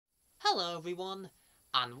Hello everyone,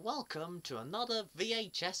 and welcome to another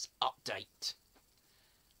VHS update.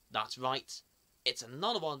 That's right, it's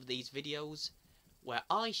another one of these videos where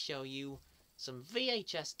I show you some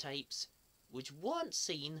VHS tapes which weren't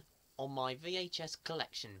seen on my VHS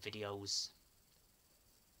collection videos.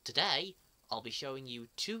 Today, I'll be showing you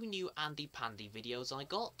 2 new Andy Pandy videos I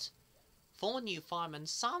got, 4 new Fireman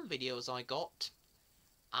Sam videos I got,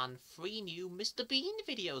 and 3 new Mr. Bean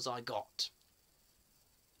videos I got.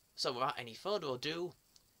 So without any further ado,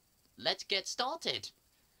 let's get started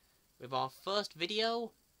with our first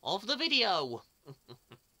video of the video.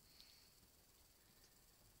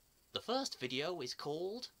 The first video is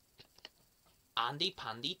called Andy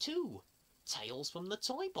Pandy 2 Tales from the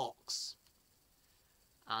Toybox.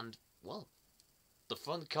 And, well, the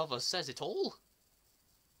front cover says it all.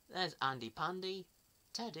 There's Andy Pandy,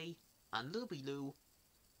 Teddy and Looby Loo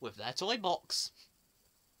with their toy box.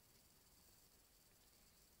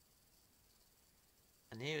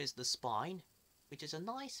 And here is the spine, which is a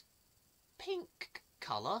nice pink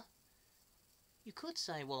colour. You could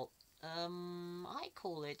say, well, I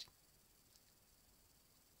call it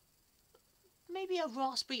maybe a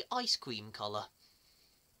raspberry ice cream colour.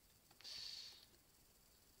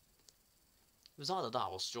 It was either that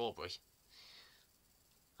or strawberry.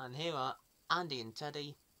 And here are Andy and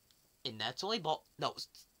Teddy in their toy box. No,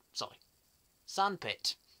 sorry,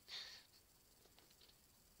 sandpit.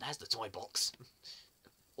 There's the toy box.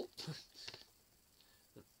 Oh.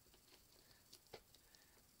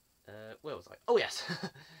 Where was I? Oh yes.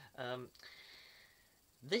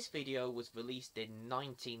 This video was released in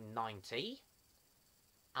 1990,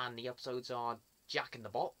 and the episodes are Jack in the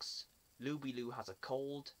Box, Looby Loo Has a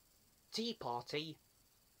Cold, Tea Party,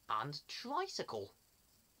 and Tricycle.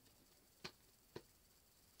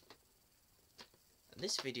 And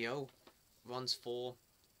this video runs for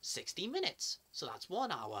 60 minutes, so that's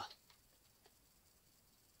 1 hour.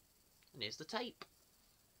 And here's the tape.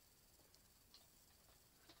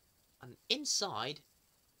 And inside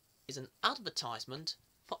is an advertisement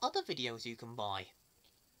for other videos you can buy.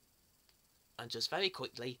 And just very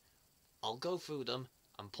quickly, I'll go through them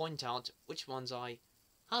and point out which ones I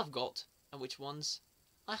have got and which ones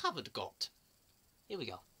I haven't got. Here we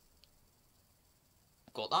go.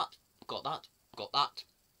 Got that, got that, got that,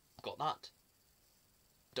 got that.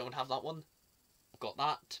 Don't have that one. Got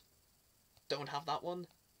that. Don't have that one.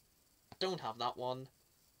 Don't have that one.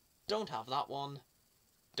 Don't have that one.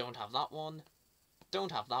 Don't have that one.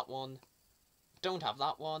 Don't have that one. Don't have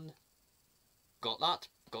that one. Got that.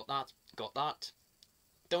 Got that. Got that.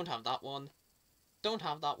 Don't have that one. Don't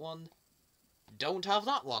have that one. Don't have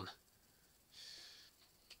that one.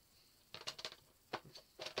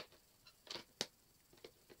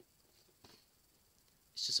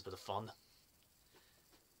 It's just a bit of fun.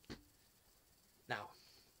 Now,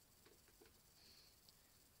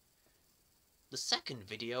 the second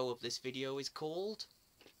video of this video is called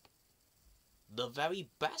The Very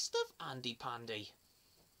Best of Andy Pandy.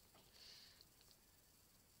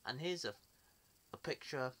 And here's a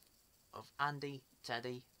picture of Andy,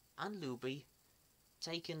 Teddy and Looby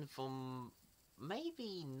taken from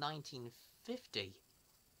maybe 1950.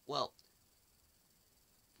 Well,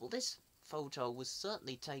 this photo was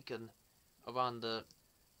certainly taken around the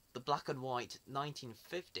black and white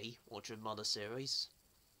 1950 Orchard Mother series.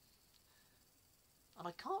 And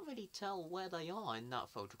I can't really tell where they are in that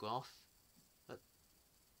photograph, but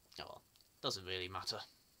oh well, doesn't really matter.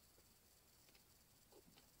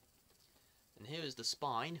 And here is the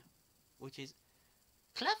spine, which is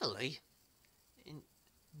cleverly in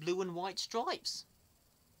blue and white stripes,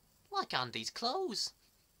 like Andy's clothes.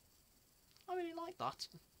 I really like that.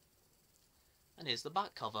 And here's the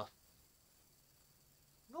back cover.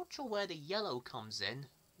 Not sure where the yellow comes in.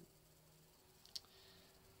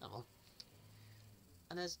 Oh well.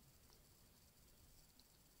 And there's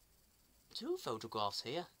 2 photographs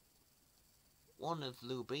here. One of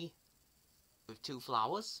Looby with 2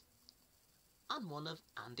 flowers, and one of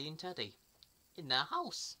Andy and Teddy in their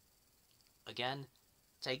house. Again,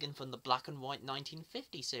 taken from the black and white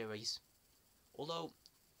 1950 series. Although,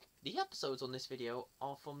 the episodes on this video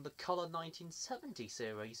are from the colour 1970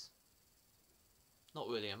 series. Not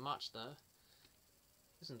really a match there,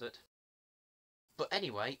 isn't it? But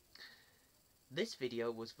anyway, this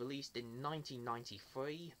video was released in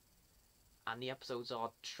 1993, and the episodes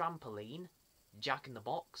are Trampoline, Jack in the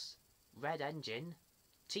Box, Red Engine,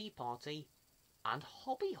 Tea Party, and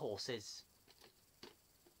Hobby Horses.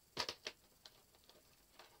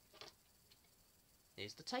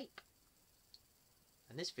 Here's the tape.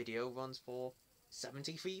 And this video runs for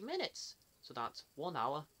 73 minutes, so that's 1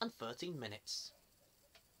 hour and 13 minutes.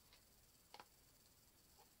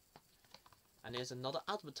 And here's another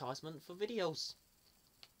advertisement for videos.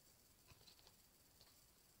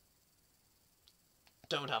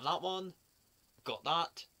 Don't have that one. Got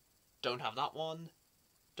that. Don't have that one.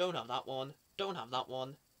 Don't have that one. Don't have that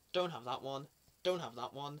one. Don't have that one. Don't have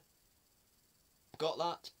that one. Got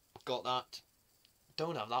that. Got that.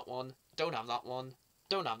 Don't have that one. Don't have that one.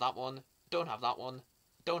 Don't have that one. Don't have that one.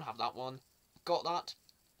 Don't have that one. Got that.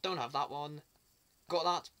 Don't have that one. Got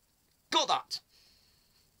that. Got that!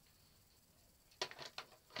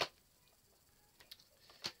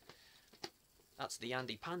 That's the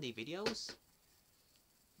Andy Pandy videos.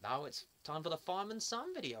 Now it's time for the Fireman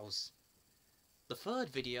Sam videos. The third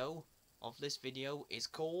video of this video is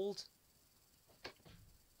called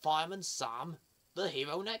Fireman Sam, the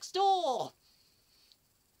Hero Next Door.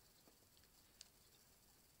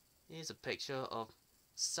 Here's a picture of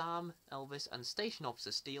Sam, Elvis and Station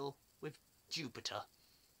Officer Steele with Jupiter.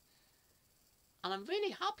 And I'm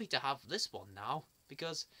really happy to have this one now,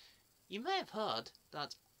 because you may have heard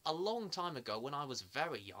that a long time ago when I was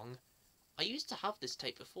very young, I used to have this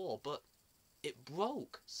tape before, but it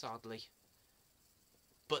broke, sadly.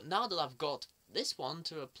 But now that I've got this one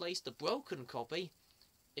to replace the broken copy,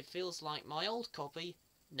 it feels like my old copy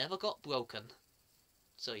never got broken.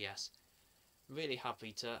 So yes, really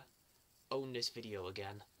happy to own this video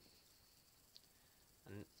again.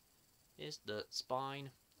 And here's the spine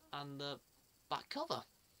and the back cover.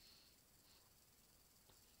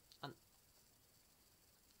 And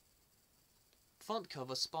front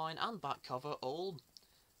cover, spine and back cover all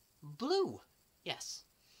blue. Yes.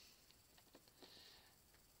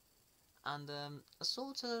 And a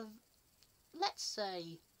sort of, let's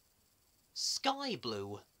say, sky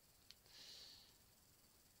blue.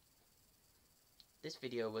 This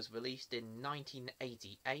video was released in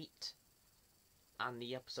 1988, and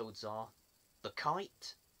the episodes are The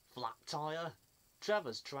Kite, Flat Tire,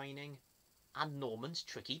 Trevor's Training, and Norman's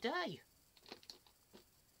Tricky Day.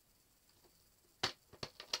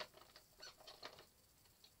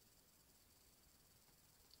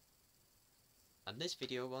 And this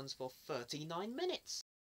video runs for 39 minutes.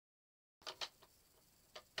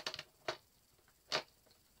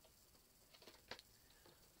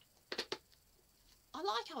 I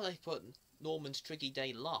like how they put Norman's Tricky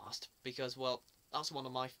Day last, because, well, that's one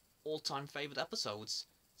of my all-time favourite episodes,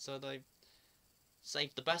 so they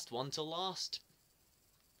saved the best one till last.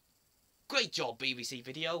 Great job, BBC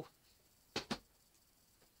Video!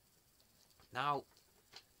 Now,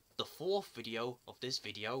 the fourth video of this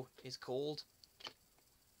video is called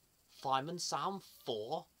Fireman Sam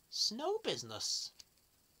 4 Snow Business.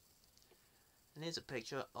 And here's a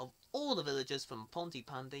picture of all the villagers from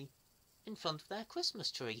Pandy in front of their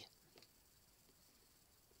Christmas tree.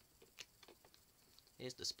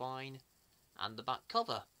 Here's the spine and the back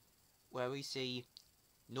cover, where we see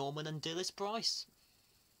Norman and Dilys Bryce.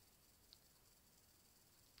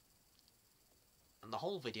 And the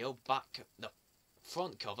whole video, the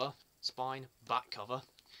front cover, spine, back cover,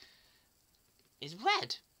 is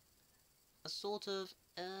red. A sort of,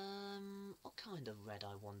 what kind of red,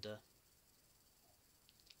 I wonder?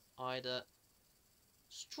 Either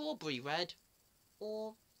strawberry red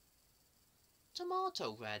or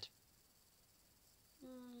tomato red.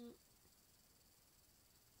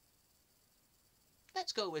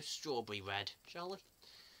 Let's go with strawberry red, shall we?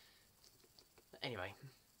 Anyway,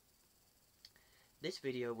 this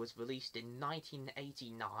video was released in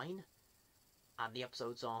 1989, and the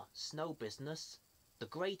episodes are Snow Business, The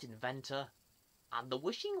Great Inventor, and The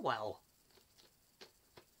Wishing Well.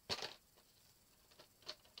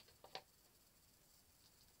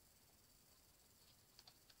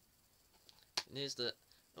 And here's the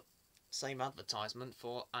same advertisement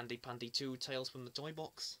for Andy Pandy 2 Tales from the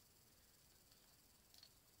Toybox.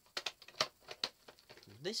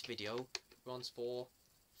 This video runs for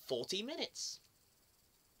 40 minutes.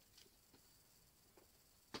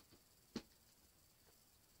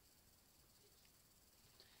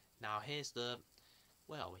 Now here's the,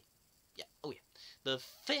 where are we? Yeah, oh yeah, the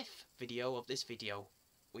fifth video of this video,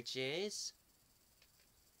 which is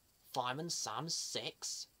Fireman Sam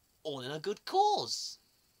 6, All in a Good Cause.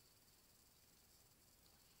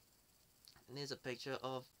 And here's a picture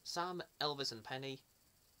of Sam, Elvis and Penny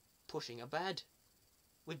pushing a bed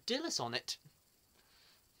with Dilys on it.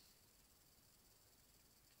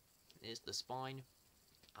 Here's the spine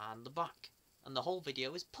and the back, and the whole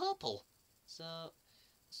video is purple. So,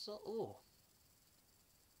 oh.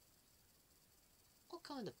 What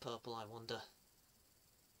kind of purple, I wonder?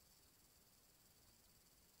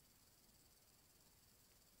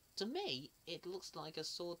 To me, it looks like a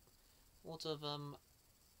sort of,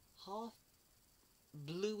 half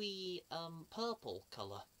bluey, purple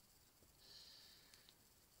colour.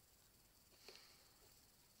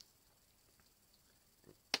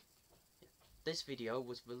 This video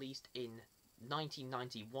was released in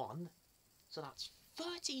 1991, so that's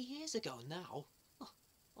 30 years ago now. Oh,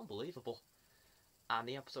 unbelievable. And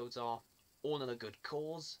the episodes are All in a Good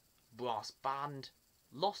Cause, Brass Band,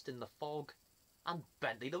 Lost in the Fog, and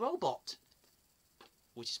Bentley the Robot,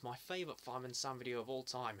 which is my favourite Fireman Sam video of all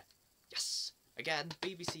time. Yes! Again,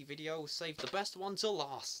 BBC video saved the best one till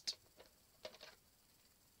last.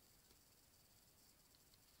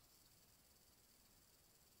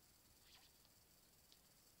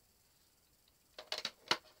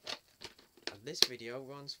 And this video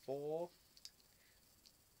runs for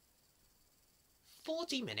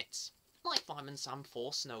 40 minutes, like Fireman Sam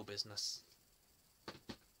 4 Snow Business.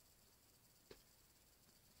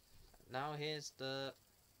 Now here's the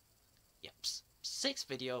sixth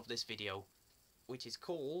video of this video, which is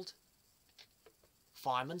called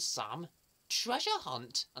Fireman Sam Treasure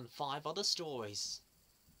Hunt and 5 Other Stories.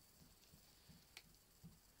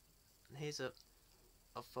 And here's a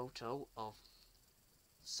photo of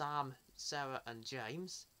Sam, Sarah and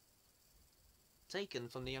James, taken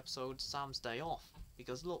from the episode Sam's Day Off,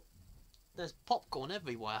 because look, there's popcorn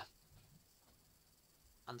everywhere.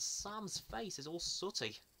 And Sam's face is all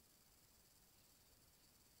sooty.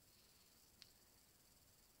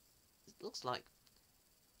 Looks like,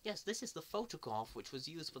 yes, this is the photograph which was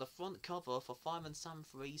used for the front cover for Fireman Sam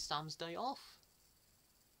 3 Sam's Day Off.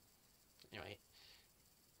 Anyway,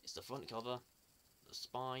 it's the front cover, the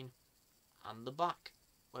spine, and the back,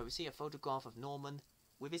 where we see a photograph of Norman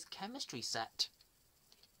with his chemistry set.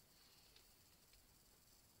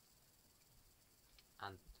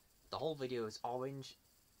 And the whole video is orange,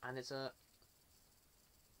 and it's a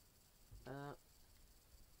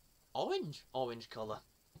orange colour.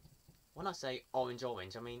 When I say orange,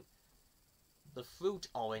 I mean the fruit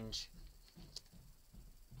orange.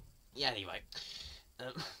 Yeah, anyway.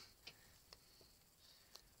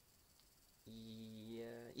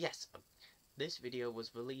 Yes, this video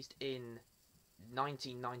was released in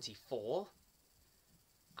 1994,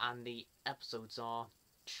 and the episodes are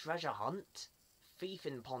Treasure Hunt, Thief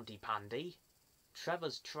in Pandy,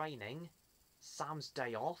 Trevor's Training, Sam's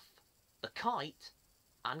Day Off, The Kite,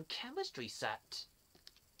 and Chemistry Set.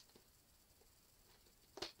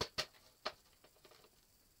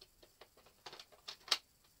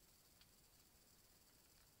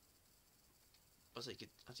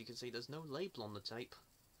 As you can see, there's no label on the tape.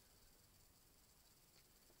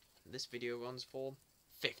 This video runs for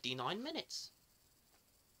 59 minutes.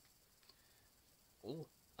 Oh,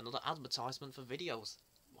 another advertisement for videos.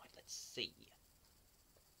 Right, let's see.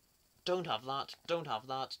 Don't have that, don't have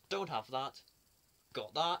that, don't have that.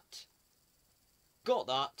 Got that. Got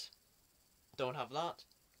that. Don't have that.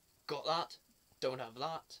 Got that. Don't have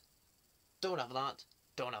that. Don't have that.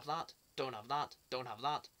 Don't have that. Don't have that. Don't have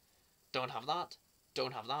that. Don't have that.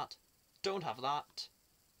 Don't have that. Don't have that.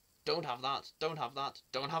 Don't have that. Don't have that.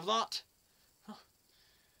 Don't have that.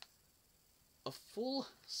 A full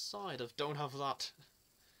side of don't have that.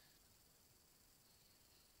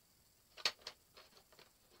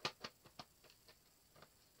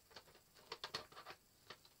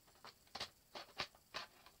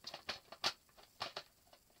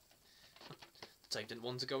 The tape didn't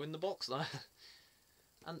want to go in the box there.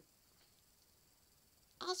 And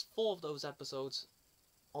as 4 of those episodes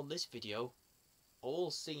on this video,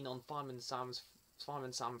 all seen on Fireman Sam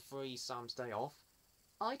 3 Sam's Day Off,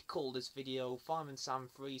 I'd call this video Fireman Sam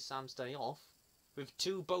 3 Sam's Day Off with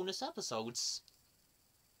 2 bonus episodes.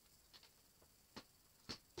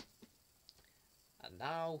 And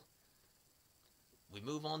now we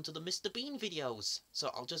move on to the Mr. Bean videos,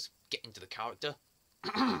 so I'll just get into the character.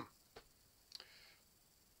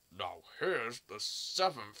 Now here's the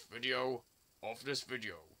 7th video of this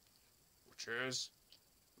video, which is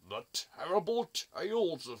The Terrible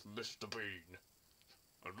Tales of Mr. Bean.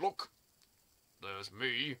 And look, there's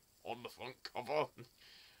me on the front cover,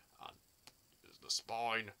 and there's the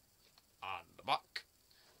spine and the back.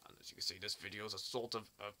 And as you can see, this video is a sort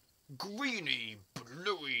of a greeny,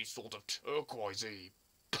 bluey, sort of turquoisey,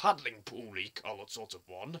 paddling pooly coloured sort of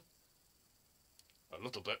one. A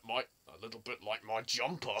little bit like my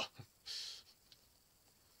jumper.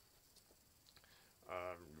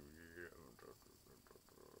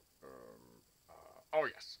 Oh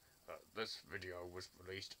yes, this video was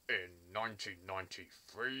released in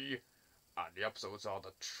 1993, and the episodes are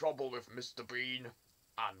The Trouble with Mr. Bean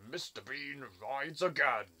and Mr. Bean Rides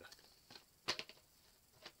Again.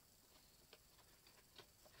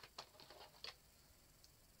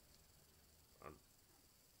 And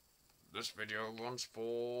this video runs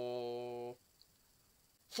for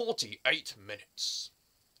 48 minutes.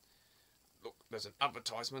 Look, there's an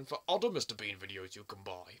advertisement for other Mr. Bean videos you can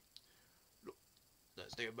buy. Look,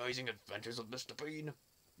 There's the amazing adventures of Mr. Bean,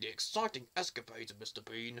 the exciting escapades of Mr.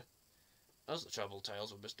 Bean, there's the travel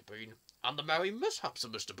tales of Mr. Bean, and the merry mishaps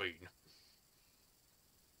of Mr. Bean.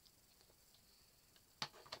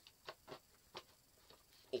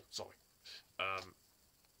 Oh, sorry.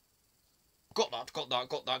 Got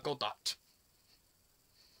that.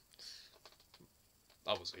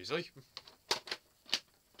 That was easy.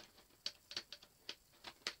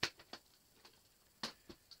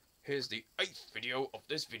 Here's the 8th video of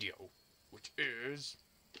this video, which is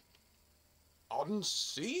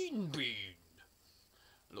Unseen Bean.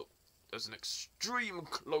 Look, there's an extreme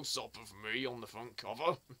close-up of me on the front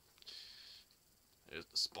cover. Here's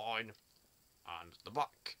the spine and the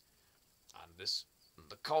back, and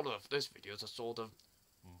the colour of this video is a sort of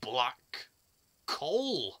black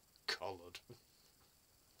coal coloured.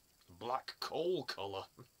 Black coal colour.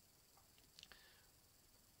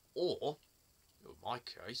 Or, in my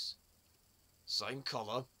case, same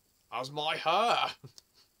colour as my hair.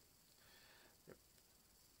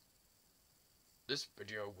 This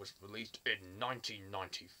video was released in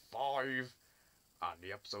 1995, and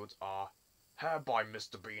the episodes are Hair by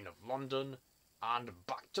Mr. Bean of London and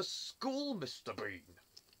Back to School Mr. Bean.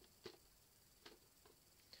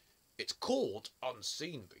 It's called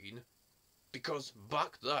Unseen Bean because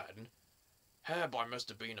back then, Hair by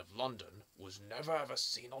Mr. Bean of London was never ever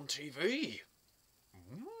seen on TV.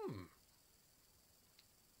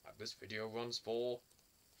 And this video runs for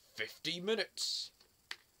 50 minutes.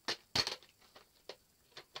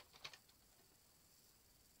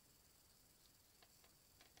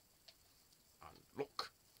 And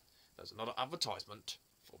look, there's another advertisement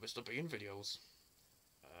for Mr. Bean videos.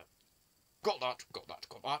 Got that.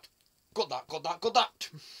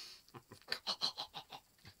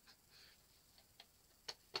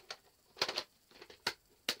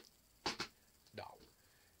 Now,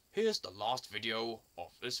 here's the last video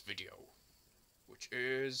of this video, which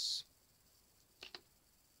is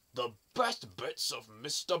the best bits of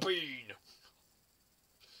Mr. Bean.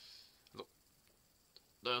 Look,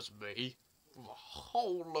 there's me with a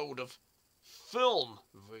whole load of film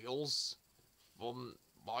reels from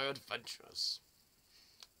my adventures.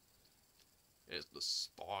 Here's the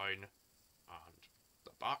spine and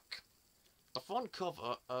the back. The front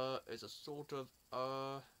cover is a sort of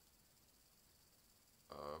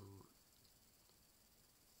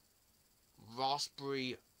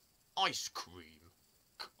raspberry ice cream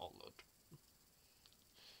coloured.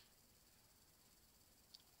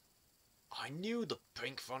 I knew the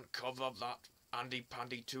pink front cover of that Andy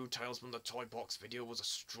Pandy 2 Tales from the Toybox video was a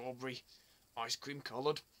strawberry ice cream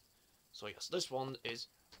coloured. So yes, this one is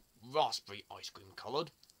raspberry ice cream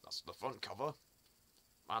coloured. That's the front cover.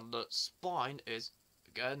 And the spine is,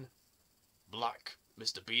 again, black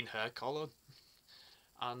Mr. Bean hair colour.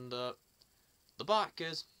 And the back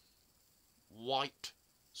is white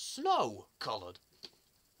snow coloured.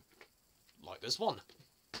 Like this one.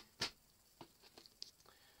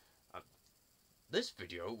 This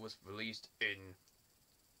video was released in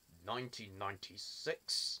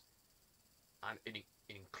 1996. And it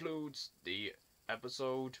includes the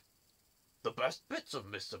episode The Best Bits of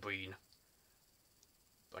Mr. Bean.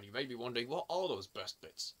 And you may be wondering, what are those best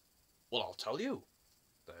bits? Well, I'll tell you.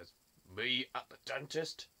 There's me at the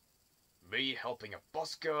dentist, me helping a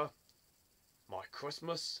busker, my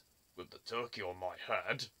Christmas with the turkey on my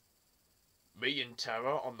head, me in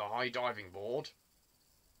terror on the high diving board,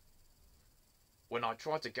 when I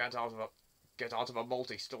tried to get out of a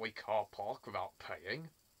multi-story car park without paying,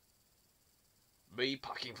 me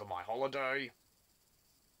packing for my holiday,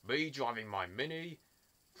 me driving my Mini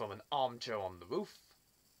from an armchair on the roof,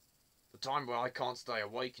 the time where I couldn't stay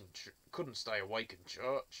awake in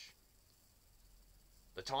church,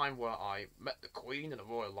 the time where I met the Queen in a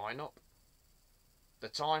royal lineup, the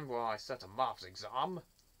time where I set a maths exam,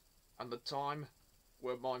 and the time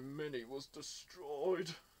where my Mini was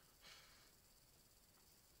destroyed.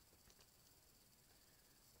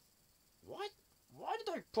 Why did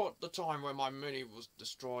I put the time where my Mini was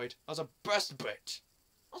destroyed as a best bit?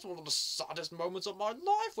 That's one of the saddest moments of my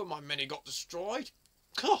life when my Mini got destroyed.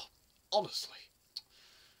 Honestly.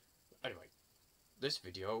 Anyway, this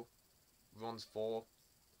video runs for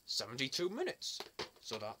 72 minutes.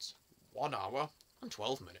 So that's 1 hour and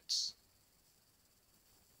 12 minutes.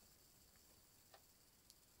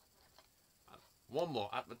 And one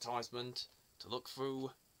more advertisement to look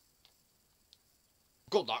through.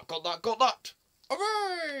 Got that!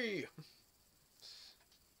 Hooray!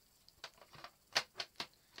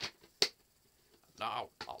 Now,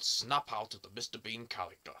 I'll snap out of the Mr. Bean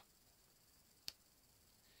character.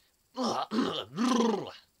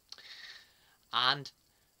 And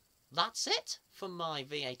that's it for my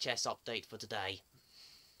VHS update for today.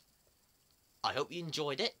 I hope you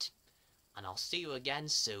enjoyed it, and I'll see you again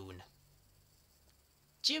soon.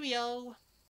 Cheerio!